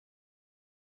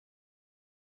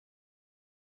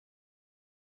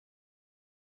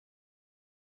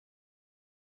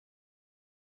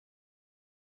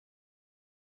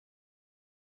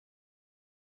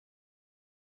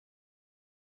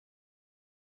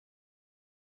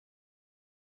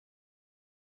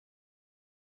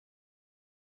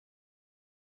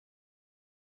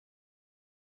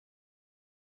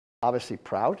Obviously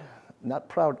proud, not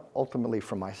proud ultimately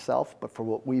for myself, but for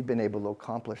what we've been able to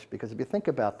accomplish. Because if you think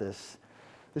about this,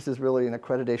 this is really an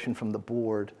accreditation from the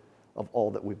board of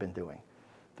all that we've been doing.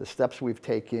 The steps we've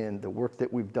taken, the work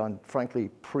that we've done, frankly,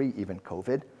 pre-even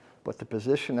COVID, but to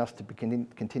position us to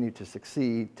continue to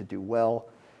succeed, to do well,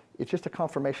 it's just a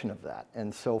confirmation of that.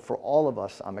 And so for all of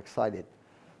us, I'm excited.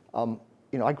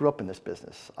 I grew up in this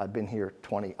business. I've been here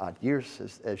 20 odd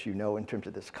years, as you know, in terms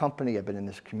of this company. I've been in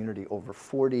this community over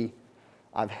 40.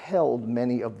 I've held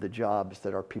many of the jobs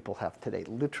that our people have today,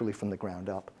 literally from the ground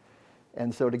up.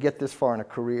 And so to get this far in a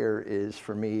career is,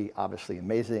 for me, obviously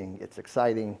amazing. It's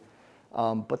exciting,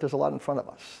 but there's a lot in front of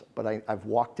us. But I've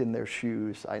walked in their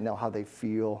shoes. I know how they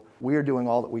feel. We are doing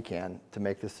all that we can to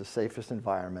make this the safest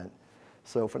environment.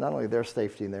 So for not only their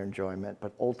safety and their enjoyment,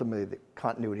 but ultimately the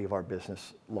continuity of our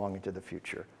business long into the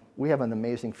future. We have an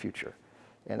amazing future.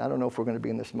 And I don't know if we're going to be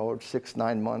in this mode 6,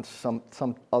 9 months,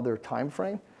 some other time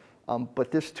frame, but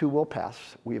this too will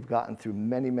pass. We have gotten through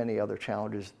many, many other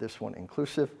challenges, this one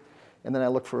inclusive. And then I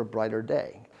look for a brighter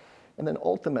day. And then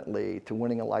ultimately to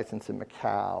winning a license in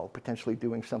Macau, potentially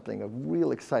doing something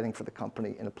real exciting for the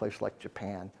company in a place like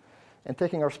Japan, and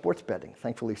taking our sports betting.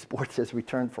 Thankfully, sports has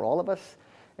returned for all of us,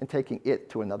 and taking it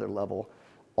to another level.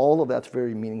 All of that's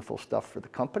very meaningful stuff for the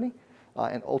company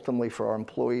and ultimately for our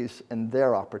employees and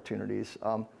their opportunities.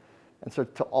 And so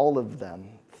to all of them,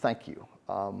 thank you.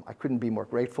 I couldn't be more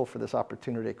grateful for this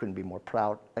opportunity. I couldn't be more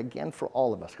proud, again, for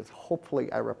all of us, because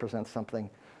hopefully I represent something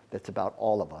that's about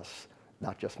all of us,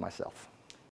 not just myself.